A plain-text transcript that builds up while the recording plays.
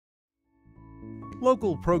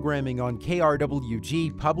Local programming on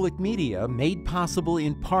KRWG Public Media made possible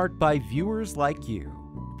in part by viewers like you.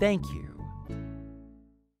 Thank you.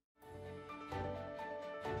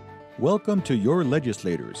 Welcome to Your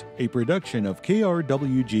Legislators, a production of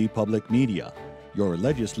KRWG Public Media. Your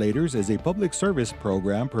Legislators is a public service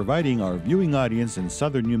program providing our viewing audience in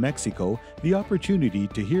southern New Mexico the opportunity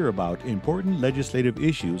to hear about important legislative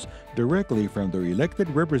issues directly from their elected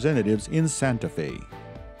representatives in Santa Fe.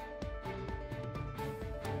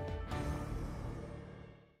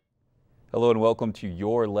 Hello and welcome to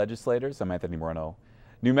Your Legislators. I'm Anthony Moreno.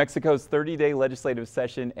 New Mexico's 30-day legislative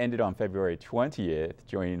session ended on February 20th.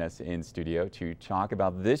 Joining us in studio to talk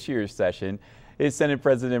about this year's session is Senate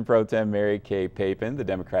President Pro-Tem Mary Kay Papen. The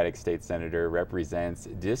Democratic State Senator represents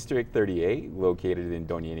District 38, located in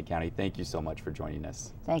Doña Ana County. Thank you so much for joining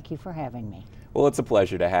us. Thank you for having me. Well, it's a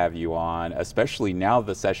pleasure to have you on, especially now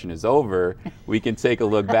the session is over. We can take a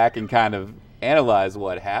look back and kind of analyze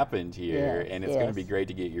what happened here, and it's going to be great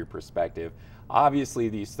to get your perspective. Obviously,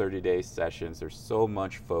 these 30-day sessions are so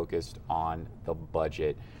much focused on the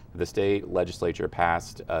budget. The state legislature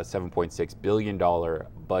passed a $7.6 billion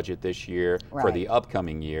budget this year for the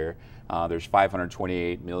upcoming year. There's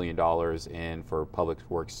 $528 million in for public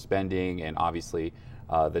works spending, and obviously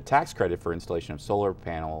the tax credit for installation of solar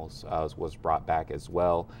panels was brought back as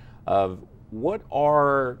well. What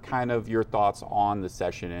are kind of your thoughts on the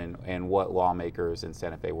session and what lawmakers in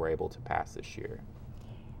Santa Fe were able to pass this year?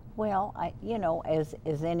 Well, you know, as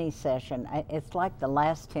any session, it's like the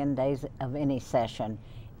last 10 days of any session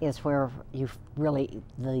is where you really,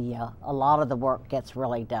 a lot of the work gets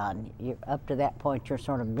really done. Up to that point, you're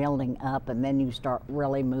sort of building up, and then you start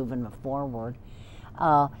really moving forward.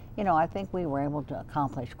 You know, I think we were able to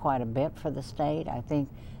accomplish quite a bit for the state. I think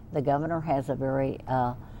the governor has a very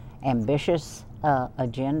ambitious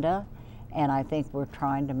agenda, and I think we're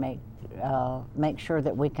trying to make sure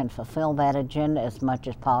that we can fulfill that agenda as much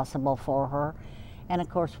as possible for her. And of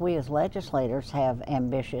course, we as legislators have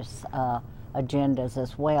ambitious agendas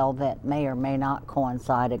as well that may or may not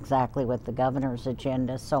coincide exactly with the governor's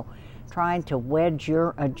agenda. So trying to wedge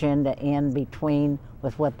your agenda in between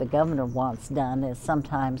with what the governor wants done is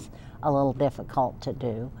sometimes a little difficult to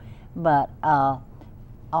do. But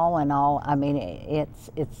all in all, I mean,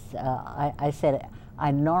 I said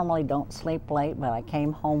I normally don't sleep late, but I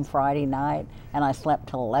came home Friday night and I slept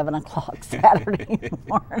till 11 o'clock Saturday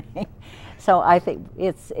morning. So I think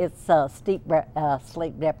it's steep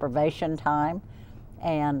sleep deprivation time,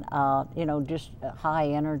 and you know, just high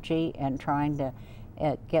energy and trying to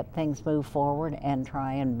get things move forward and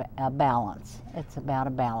try and balance. It's about a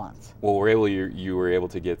balance. Well, you were able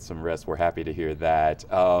to get some rest. We're happy to hear that.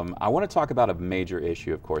 I want to talk about a major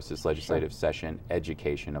issue, of course, this legislative session,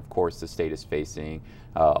 education. Of course, the state is facing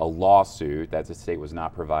a lawsuit that the state was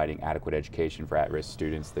not providing adequate education for at-risk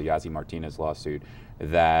students, the Yazzie Martinez lawsuit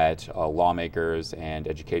that lawmakers and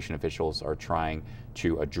education officials are trying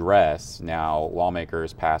to address. Now,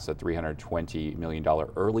 lawmakers passed a $320 million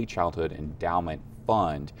early childhood endowment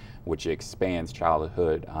fund, which expands child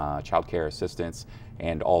care assistance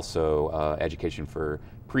and also education for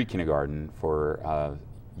pre-kindergarten for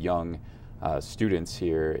young students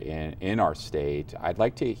here in our state. I'd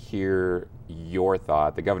like to hear your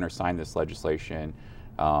thought. The governor signed this legislation,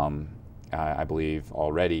 I believe,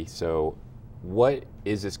 already. So what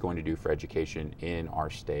is this going to do for education in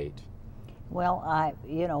our state? Well,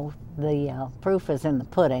 you know, the proof is in the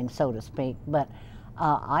pudding, so to speak, but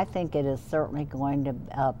I think it is certainly going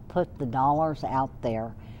to put the dollars out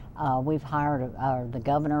there. We've hired, the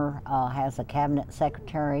governor has a cabinet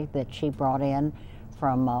secretary that she brought in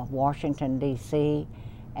from Washington, D.C.,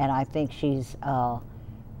 and I think she's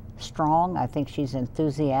strong. I think she's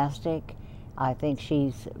enthusiastic. I think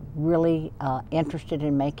she's really interested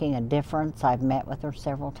in making a difference. I've met with her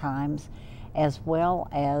several times, as well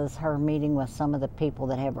as her meeting with some of the people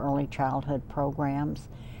that have early childhood programs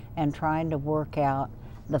and trying to work out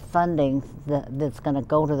the funding that's going to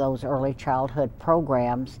go to those early childhood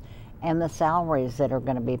programs and the salaries that are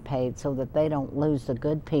going to be paid so that they don't lose the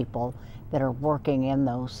good people that are working in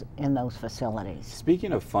those facilities.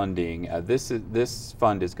 Speaking of funding, this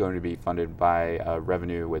fund is going to be funded by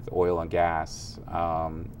revenue with oil and gas.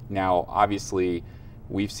 Now, obviously,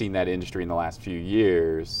 we've seen that industry in the last few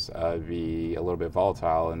years be a little bit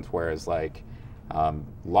volatile, and whereas like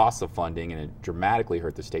loss of funding, and it dramatically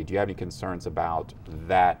hurt the state. Do you have any concerns about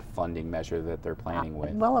that funding measure that they're planning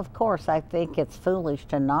with? Well, of course, I think it's foolish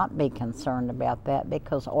to not be concerned about that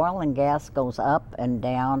because oil and gas goes up and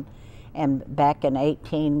down. And back in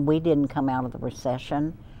 2018, we didn't come out of the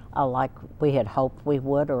recession like we had hoped we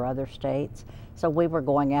would, or other states. So we were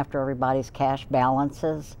going after everybody's cash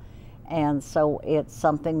balances. And so it's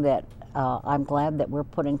something that I'm glad that we're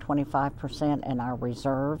putting 25% in our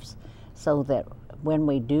reserves so that when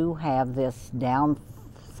we do have this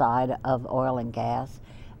downside of oil and gas,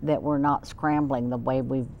 that we're not scrambling the way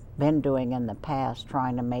we've been doing in the past,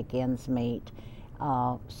 trying to make ends meet.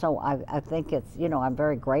 So I think it's, you know, I'm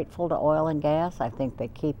very grateful to oil and gas. I think they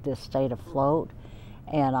keep this state afloat,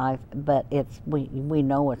 but we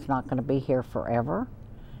know it's not going to be here forever,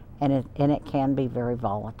 and it can be very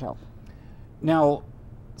volatile. Now,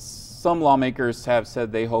 some lawmakers have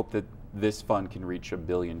said they hope that this fund can reach $1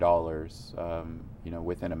 billion, you know,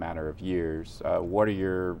 within a matter of years.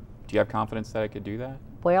 Do you have confidence that it could do that?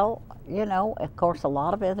 Well, you know, of course, a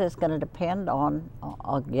lot of it is going to depend on,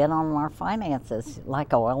 again, on our finances,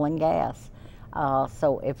 like oil and gas.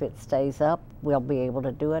 So if it stays up, we'll be able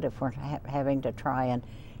to do it. If we're having to try and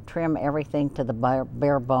trim everything to the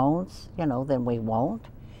bare bones, you know, then we won't.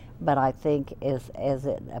 But I think as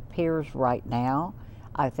it appears right now,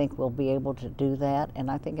 I think we'll be able to do that,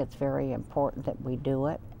 and I think it's very important that we do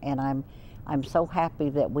it. And I'm so happy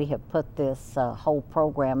that we have put this whole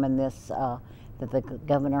program in this, that the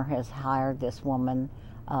governor has hired this woman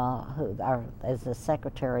as the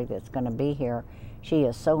secretary that's going to be here. She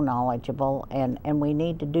is so knowledgeable, and we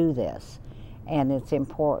need to do this, and it's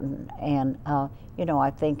important. And you know,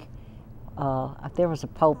 I think there was a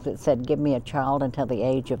pope that said, "Give me a child until the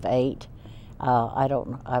age of 8."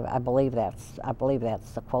 I believe that's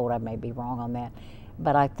the quote. I may be wrong on that,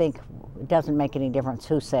 but I think it doesn't make any difference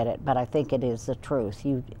who said it. But I think it is the truth.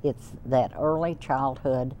 It's that early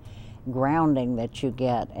childhood grounding that you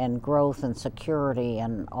get, and growth and security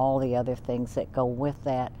and all the other things that go with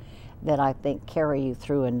that I think carry you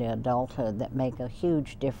through into adulthood, that make a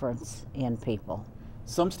huge difference in people.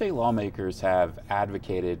 Some state lawmakers have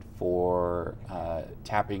advocated for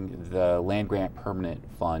tapping the land grant permanent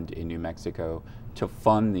fund in New Mexico to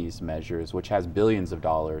fund these measures, which has billions of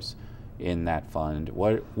dollars in that fund.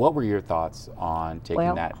 What were your thoughts on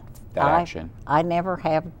taking that action? I never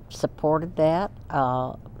have supported that.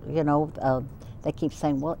 You know, they keep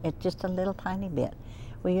saying, well, it's just a little tiny bit.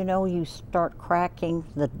 Well, you know, you start cracking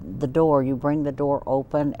the door, you bring the door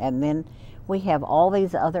open, and then we have all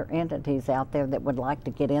these other entities out there that would like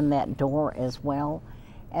to get in that door as well,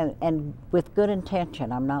 and with good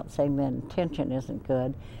intention. I'm not saying the intention isn't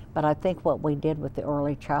good, but I think what we did with the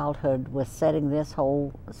early childhood with setting this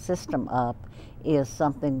whole system up is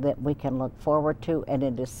something that we can look forward to, and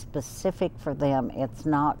it is specific for them. It's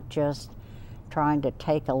not just trying to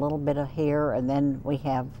take a little bit of here, and then we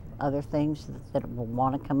have other things that will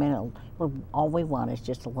want to come in. All we want is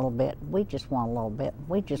just a little bit. We just want a little bit.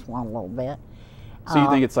 We just want a little bit. So you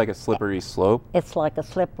think it's like a slippery slope? It's like a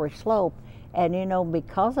slippery slope. And you know,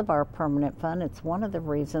 because of our permanent fund, it's one of the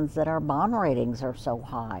reasons that our bond ratings are so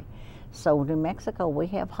high. So New Mexico, we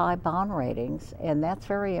have high bond ratings, and that's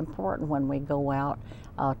very important when we go out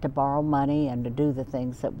to borrow money and to do the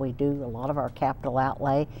things that we do. A lot of our capital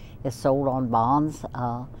outlay is sold on bonds.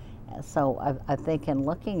 So I think in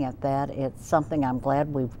looking at that, it's something I'm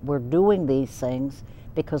glad we're doing these things,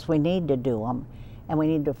 because we need to do them, and we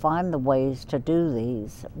need to find the ways to do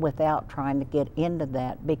these without trying to get into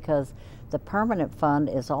that, because the permanent fund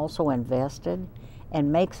is also invested and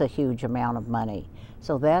makes a huge amount of money.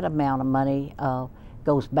 So that amount of money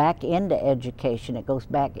goes back into education. It goes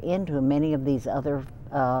back into many of these other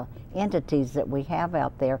entities that we have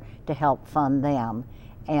out there to help fund them.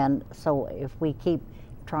 And so if we keep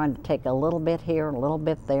trying to take a little bit here, a little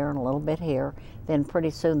bit there, and a little bit here, then pretty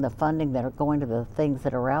soon the funding that are going to the things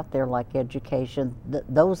that are out there, like education,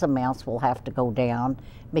 those amounts will have to go down,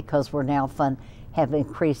 because we're now have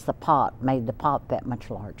increased the pot, made the pot that much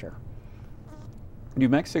larger. New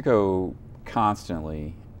Mexico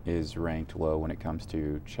constantly is ranked low when it comes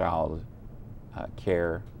to child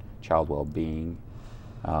care, child well-being.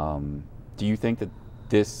 Do you think that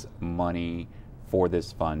this money for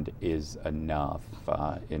this fund is enough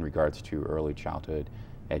in regards to early childhood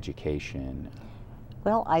education?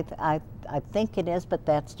 Well, I think it is, but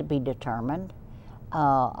that's to be determined.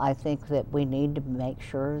 I think that we need to make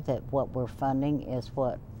sure that what we're funding is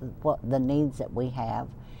what the needs that we have.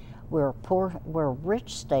 We're a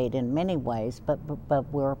rich state in many ways, but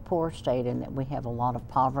we're a poor state in that we have a lot of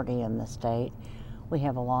poverty in the state. We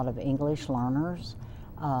have a lot of English learners.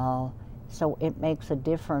 So it makes a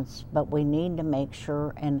difference, but we need to make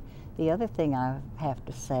sure. And the other thing I have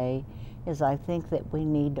to say is I think that we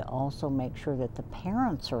need to also make sure that the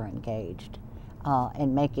parents are engaged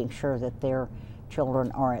in making sure that their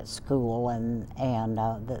children are at school, and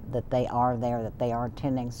that they are there, that they are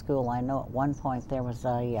attending school. I know at one point there was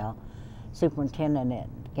a superintendent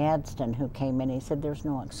at Gadsden who came in. He said there's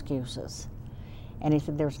no excuses. And he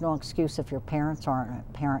said, there's no excuse if your parents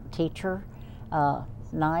aren't parent-teacher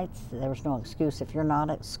nights. There's no excuse if you're not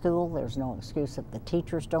at school. There's no excuse if the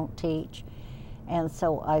teachers don't teach. And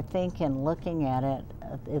so I think in looking at it,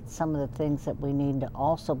 it's some of the things that we need to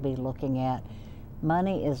also be looking at.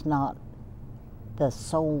 Money is not the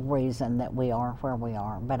sole reason that we are where we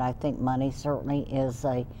are, but I think money certainly is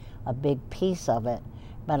a big piece of it.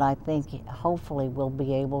 But I think hopefully we'll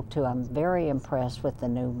be able to, I'm very impressed with the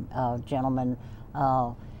new gentleman,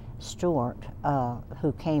 Stewart,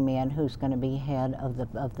 who came in, who's going to be head of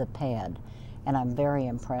the PED. And I'm very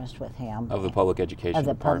impressed with him. Of the Public Education Department?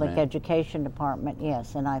 Of the Public Education Department,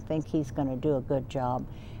 yes. And I think he's going to do a good job.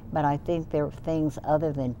 But I think there are things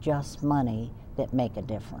other than just money that make a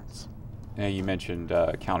difference. Now, you mentioned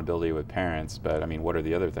accountability with parents, but I mean, what are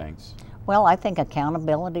the other things? Well, I think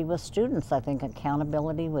accountability with students. I think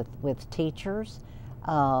accountability with teachers.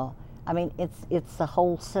 I mean, it's the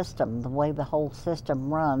whole system, the way the whole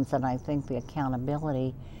system runs, and I think the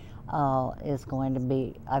accountability is going to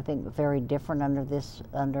be, I think, very different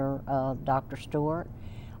under Dr. Stewart.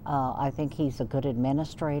 I think he's a good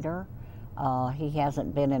administrator. He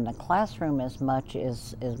hasn't been in the classroom as much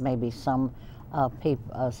as maybe some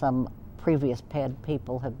previous PED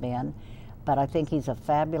people have been, but I think he's a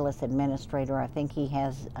fabulous administrator. I think he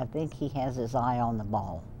has his eye on the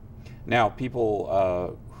ball. Now,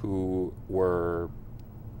 people who were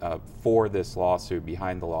for this lawsuit,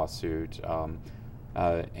 behind the lawsuit,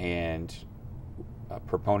 and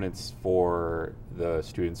proponents for the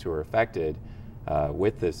students who were affected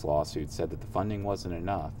with this lawsuit said that the funding wasn't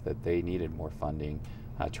enough, that they needed more funding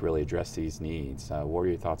to really address these needs. What are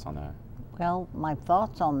your thoughts on that? Well, my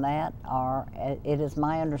thoughts on that are, it is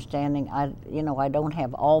my understanding, I don't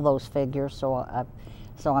have all those figures, so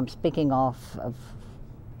I'm speaking off of,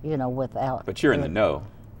 without. But you're in the know.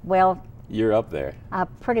 Well, you're up there.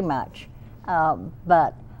 Pretty much,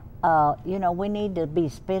 but we need to be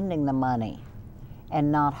spending the money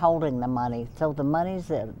and not holding the money. So the monies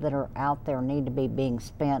that are out there need to be being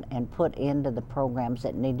spent and put into the programs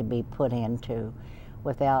that need to be put into,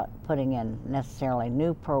 without putting in necessarily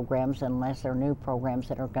new programs, unless they're new programs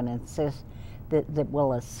that are going to that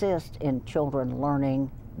will assist in children learning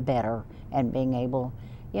better and being able,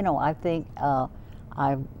 I think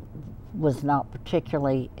I was not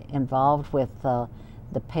particularly involved with the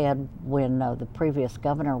PED when the previous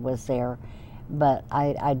governor was there, but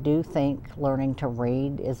I do think learning to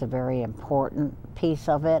read is a very important piece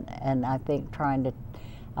of it, and I think trying to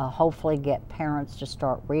hopefully get parents to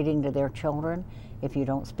start reading to their children. If you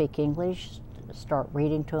don't speak English, start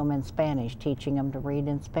reading to them in Spanish, teaching them to read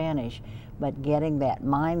in Spanish. But getting that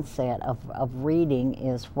mindset of reading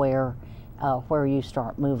is where you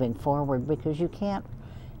start moving forward, because you can't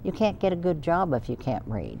get a good job if you can't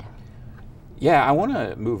read. Yeah, I want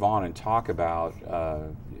to move on and talk about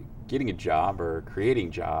getting a job or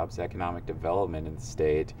creating jobs, economic development in the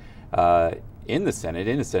state. In the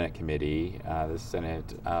Senate committee, the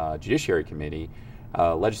Senate Judiciary Committee,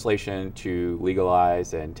 legislation to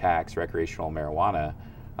legalize and tax recreational marijuana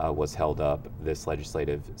was held up this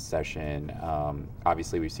legislative session.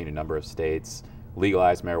 Obviously, we've seen a number of states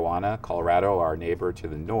legalize marijuana. Colorado, our neighbor to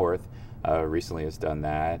the north, recently has done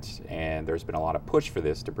that, and there's been a lot of push for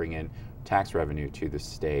this to bring in tax revenue to the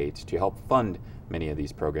state to help fund many of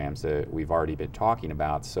these programs that we've already been talking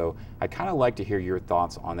about. So I'd kind of like to hear your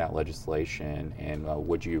thoughts on that legislation, and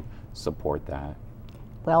would you support that?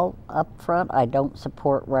 Well, up front, I don't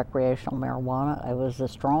support recreational marijuana. I was a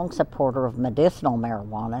strong supporter of medicinal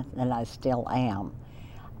marijuana, and I still am.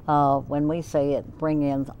 When we say it bring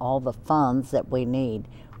in all the funds that we need,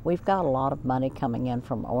 we've got a lot of money coming in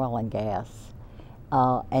from oil and gas,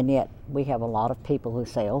 and yet we have a lot of people who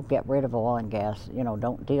say, oh, get rid of oil and gas,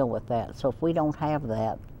 don't deal with that. So if we don't have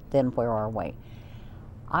that, then where are we?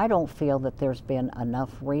 I don't feel that there's been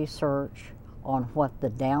enough research on what the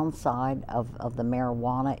downside of the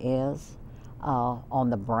marijuana is on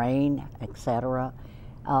the brain, etc.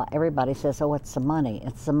 Everybody says, oh, it's the money,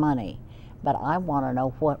 it's the money. But I want to know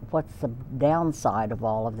what's the downside of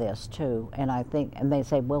all of this too. And I think, and they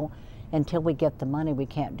say, well, until we get the money, we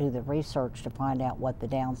can't do the research to find out what the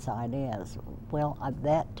downside is. Well,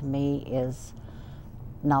 that to me is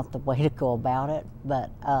not the way to go about it, but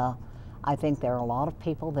I think there are a lot of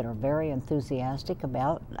people that are very enthusiastic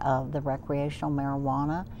about the recreational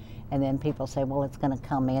marijuana, and then people say, well, it's going to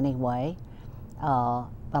come anyway.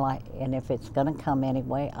 And if it's going to come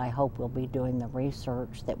anyway, I hope we'll be doing the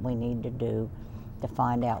research that we need to do to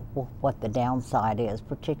find out what the downside is,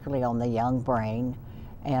 particularly on the young brain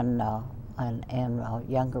and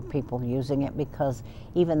younger people using it, because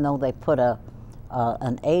even though they put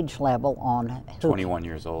an age level on 21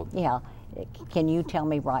 years old. Yeah, Can you tell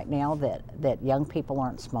me right now that young people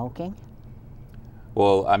aren't smoking?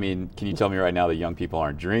 Well, I mean, can you tell me right now that young people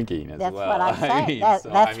aren't drinking as That's well? what I'm saying. I mean, that's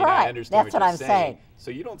right. I understand That's what what you're I'm saying. saying.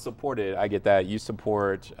 So you don't support it. I get that. You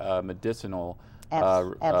support medicinal,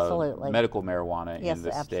 absolutely. medical marijuana Yes, in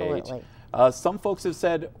the absolutely. state. Some folks have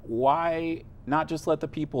said, why not just let the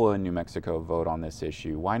people in New Mexico vote on this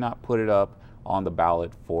issue? Why not put it up on the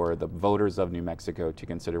ballot for the voters of New Mexico to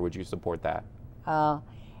consider? Would you support that?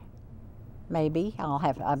 Maybe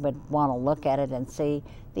I would want to look at it and see.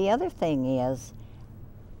 The other thing is,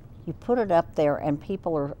 you put it up there and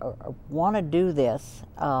people want to do this,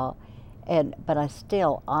 but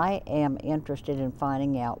I am interested in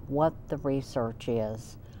finding out what the research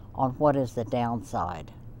is on what is the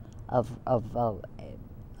downside of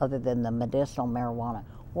other than the medicinal marijuana.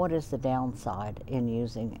 What is the downside in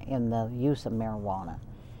the use of marijuana?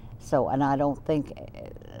 So, and I don't think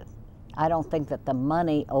that the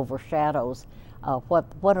money overshadows what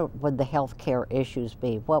would the health care issues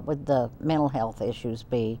be? What would the mental health issues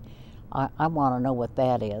be? I want to know what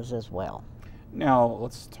that is as well. Now,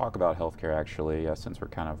 let's talk about healthcare actually, since we're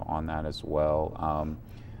kind of on that as well.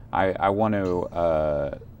 I want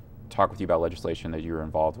to talk with you about legislation that you were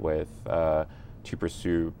involved with to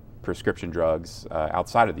pursue prescription drugs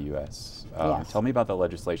outside of the U.S. Yes. Tell me about the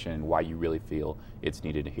legislation and why you really feel it's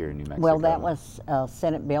needed here in New Mexico. Well, that was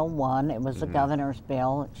Senate Bill 1. It was the governor's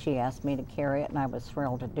bill. She asked me to carry it, and I was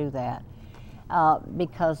thrilled to do that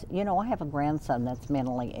because, you know, I have a grandson that's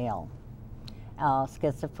mentally ill,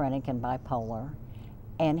 schizophrenic and bipolar,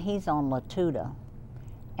 and he's on Latuda,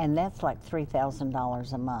 and that's like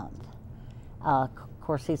 $3,000 a month. Of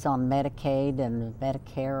course, he's on Medicaid and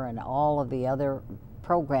Medicare and all of the other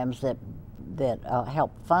programs that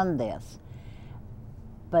help fund this.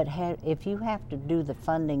 But if you have to do the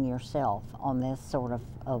funding yourself on this sort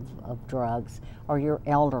of drugs, or you're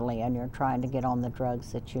elderly and you're trying to get on the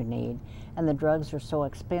drugs that you need, and the drugs are so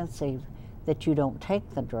expensive that you don't take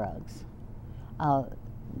the drugs,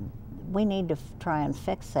 we need to try and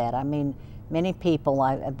fix that. I mean, many people,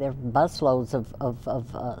 there are busloads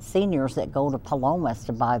of seniors that go to Palomas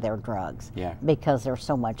to buy their drugs because they're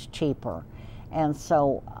so much cheaper. And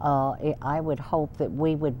so I would hope that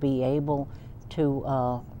we would be able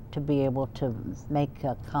to make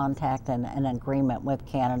a contact and an agreement with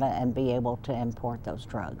Canada and be able to import those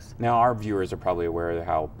drugs. Now, our viewers are probably aware of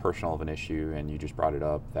how personal of an issue, and you just brought it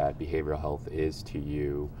up, that behavioral health is to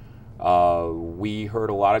you. We heard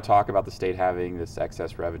a lot of talk about the state having this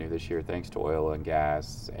excess revenue this year thanks to oil and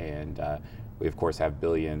gas, and we of course have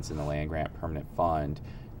billions in the land grant permanent fund.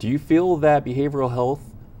 Do you feel that behavioral health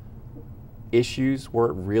issues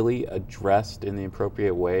weren't really addressed in the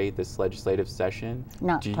appropriate way this legislative session?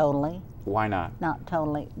 Not totally. Why not? Not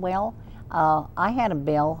totally. Well, I had a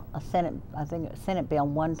bill, Senate Bill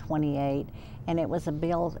 128, and it was a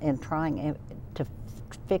bill in trying to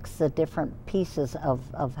fix the different pieces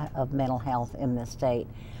of mental health in the state.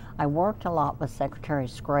 I worked a lot with Secretary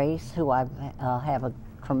Scrace, who I have a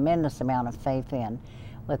tremendous amount of faith in,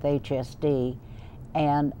 with HSD,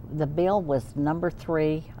 and the bill was number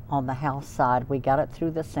 3 on the House side. We got it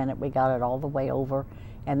through the Senate, we got it all the way over,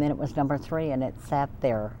 and then it was number 3, and it sat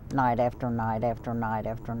there night after night after night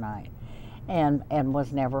after night, and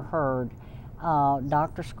was never heard.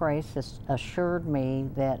 Dr. Scrace assured me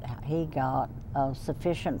that he got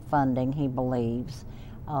sufficient funding, he believes,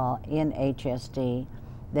 in HSD,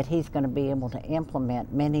 that he's going to be able to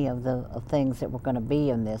implement many of the things that were going to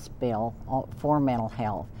be in this bill for mental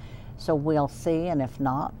health. So we'll see, and if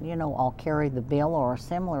not, you know, I'll carry the bill or a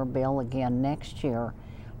similar bill again next year.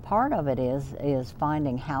 Part of it is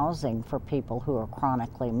finding housing for people who are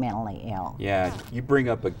chronically mentally ill. Yeah, you bring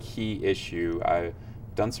up a key issue. I've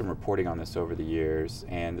done some reporting on this over the years,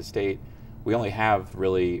 and the state, we only have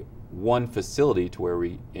really one facility to where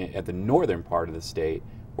at the northern part of the state,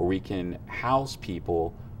 where we can house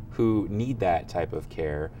people who need that type of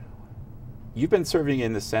care. You've been serving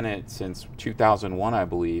in the Senate since 2001, I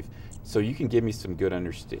believe, so you can give me some good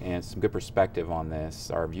some good perspective on this,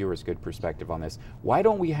 our viewers good perspective on this. Why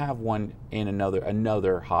don't we have one in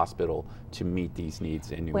another hospital to meet these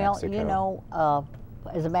needs in New Mexico? Well, you know,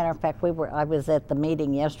 as a matter of fact, I was at the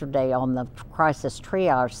meeting yesterday on the Crisis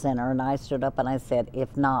Triage Center, and I stood up and I said,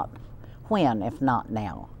 if not, when? If not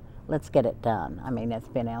now? Let's get it done. I mean, it's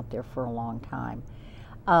been out there for a long time.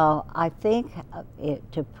 I think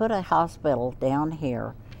to put a hospital down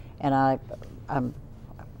here, and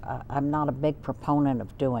I'm not a big proponent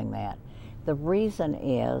of doing that. The reason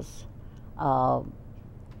is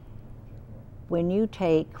when you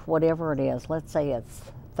take whatever it is, let's say it's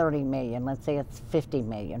 30 million, let's say it's 50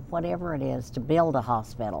 million, whatever it is to build a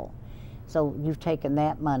hospital. So you've taken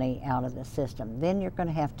that money out of the system. Then you're going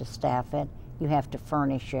to have to staff it. You have to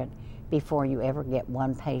furnish it before you ever get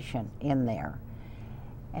one patient in there.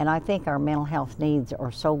 And I think our mental health needs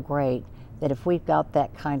are so great that if we've got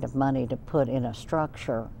that kind of money to put in a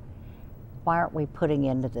structure, why aren't we putting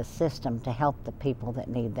into the system to help the people that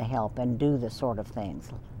need the help and do the sort of things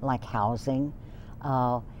like housing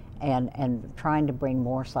and trying to bring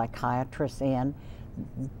more psychiatrists in?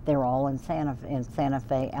 They're all in Santa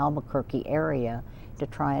Fe, Albuquerque area to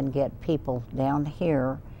try and get people down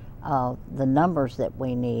here. The numbers that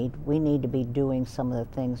we need to be doing some of the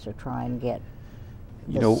things to try and get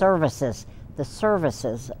the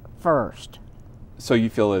services first. So you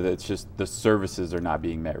feel that it's just the services are not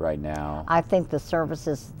being met right now? I think the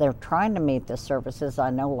services, they're trying to meet the services.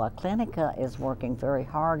 I know La Clinica is working very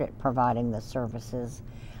hard at providing the services.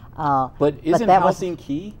 But isn't housing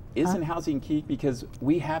key? Isn't housing key? Because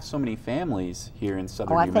we have so many families here in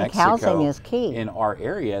southern New Mexico. I think housing is key. In our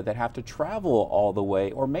area that have to travel all the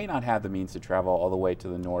way, or may not have the means to travel all the way to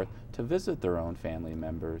the north to visit their own family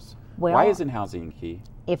members. Well, why isn't housing key?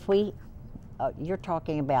 If we, you're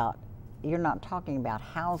not talking about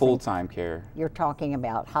housing. Full-time care. You're talking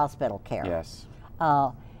about hospital care. Yes.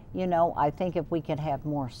 You know, I think if we could have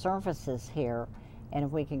more services here, and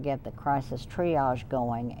if we can get the crisis triage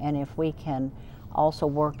going, and if we can also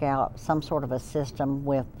work out some sort of a system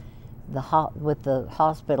with the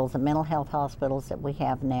hospitals, the mental health hospitals that we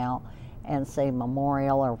have now, and say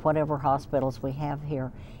Memorial or whatever hospitals we have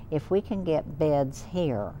here, if we can get beds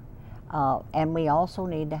here, and we also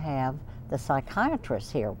need to have the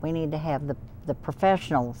psychiatrists here. We need to have the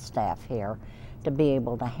professional staff here to be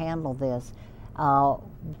able to handle this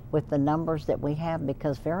with the numbers that we have,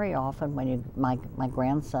 because very often when my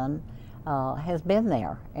grandson has been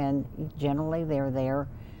there, and generally they're there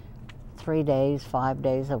 3 days, 5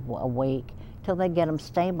 days a week till they get them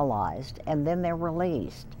stabilized, and then they're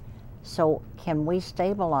released. So can we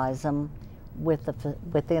stabilize them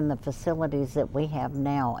within the facilities that we have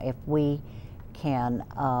now if we can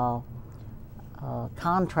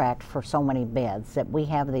contract for so many beds, that we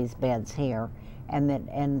have these beds here,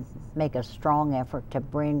 and make a strong effort to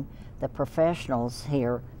bring the professionals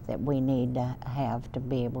here that we need to have to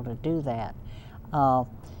be able to do that.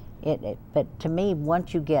 But to me,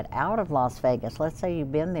 once you get out of Las Vegas, let's say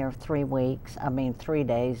you've been there 3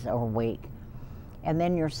 days or a week, and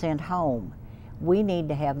then you're sent home, we need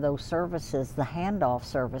to have those services, the handoff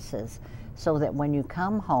services, so that when you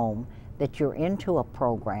come home, that you're into a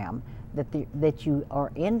program, that you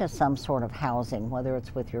are into some sort of housing, whether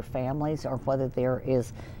it's with your families or whether there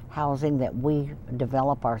is housing that we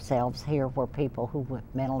develop ourselves here where people who with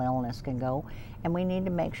mental illness can go. And we need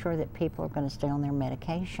to make sure that people are going to stay on their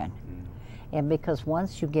medication. And because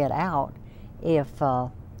once you get out, if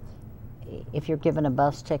you're given a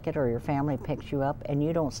bus ticket or your family picks you up and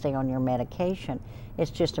you don't stay on your medication,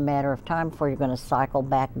 it's just a matter of time before you're going to cycle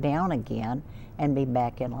back down again and be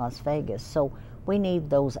back in Las Vegas. So we need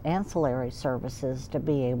those ancillary services to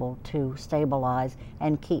be able to stabilize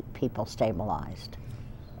and keep people stabilized.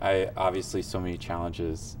 Obviously so many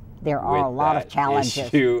challenges. There are a lot of challenges.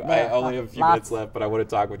 I only have a few minutes left, but I want to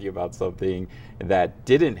talk with you about something that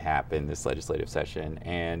didn't happen this legislative session,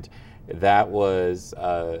 and that was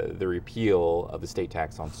the repeal of the state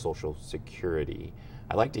tax on Social Security.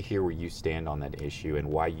 I'd like to hear where you stand on that issue and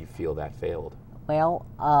why you feel that failed. Well,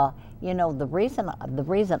 you know, the reason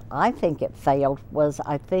I think it failed was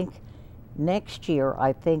I think next year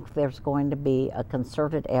there's going to be a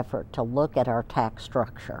concerted effort to look at our tax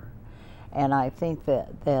structure. And I think that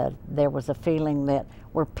there was a feeling that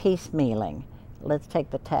we're piecemealing. Let's take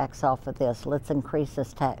the tax off of this. Let's increase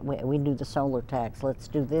this tax. We do the solar tax. Let's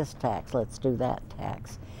do this tax. Let's do that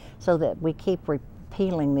tax. So that we keep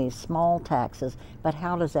repealing these small taxes, but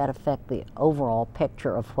how does that affect the overall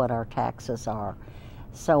picture of what our taxes are?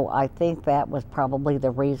 So I think that was probably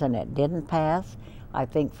the reason it didn't pass. I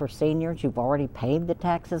think for seniors, you've already paid the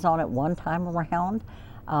taxes on it one time around.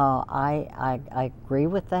 I agree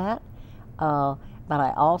with that. But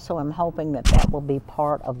I also am hoping that that will be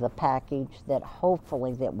part of the package that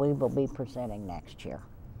hopefully that we will be presenting next year.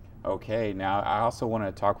 Okay, now I also want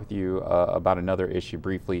to talk with you about another issue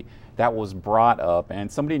briefly that was brought up, and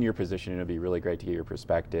somebody in your position, it would be really great to get your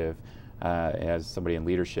perspective as somebody in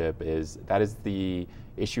leadership, that is the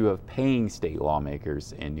issue of paying state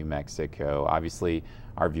lawmakers in New Mexico. Obviously,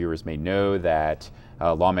 our viewers may know that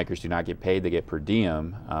lawmakers do not get paid, they get per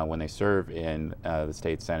diem when they serve in the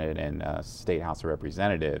state Senate and state House of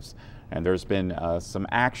Representatives. And there's been some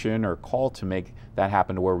action or call to make that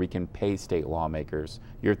happen to where we can pay state lawmakers.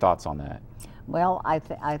 Your thoughts on that? Well, I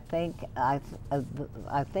think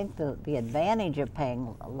the advantage of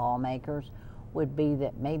paying lawmakers would be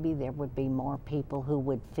that maybe there would be more people who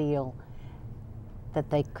would feel that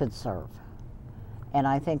they could serve, and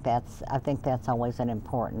I think that's always an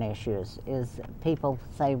important issue. Is people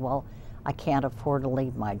say, well, I can't afford to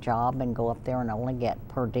leave my job and go up there and only get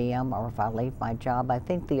per diem, or if I leave my job, I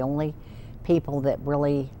think the only people that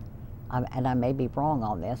really, and I may be wrong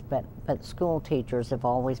on this, but school teachers have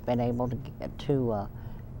always been able to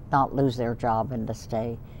not lose their job and to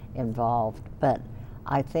stay involved. But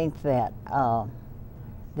I think that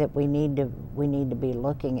that we need to be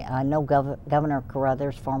looking. I know Governor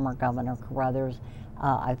Carruthers, former Governor Carruthers,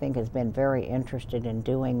 I think has been very interested in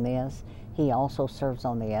doing this. He also serves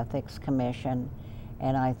on the Ethics Commission,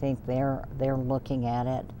 and I think they're looking at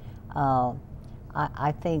it.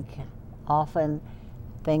 I think often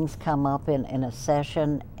things come up in a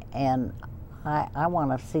session, and I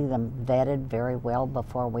want to see them vetted very well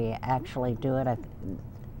before we actually do it.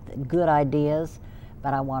 Good ideas,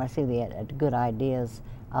 but I want to see the good ideas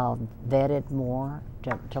vetted more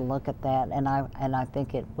to look at that, and I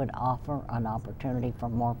think it would offer an opportunity for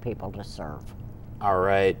more people to serve. All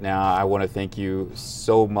right, now I want to thank you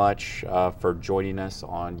so much for joining us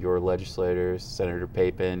on Your Legislators, Senator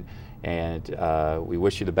Papen, and we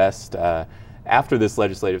wish you the best after this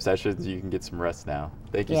legislative session, so you can get some rest now.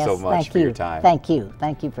 Thank you so much for your time. Thank you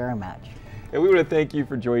very much. And we want to thank you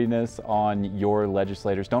for joining us on Your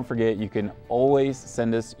Legislators. Don't forget, you can always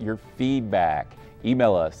send us your feedback.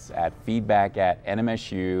 Email us at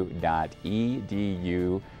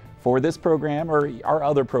feedback@nmsu.edu for this program or our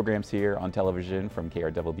other programs here on television from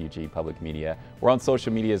KRWG Public Media. We're on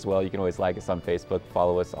social media as well. You can always like us on Facebook,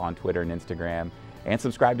 follow us on Twitter and Instagram, and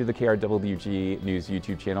subscribe to the KRWG News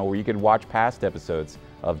YouTube channel where you can watch past episodes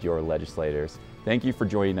of Your Legislators. Thank you for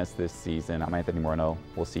joining us this season. I'm Anthony Moreno.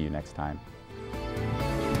 We'll see you next time.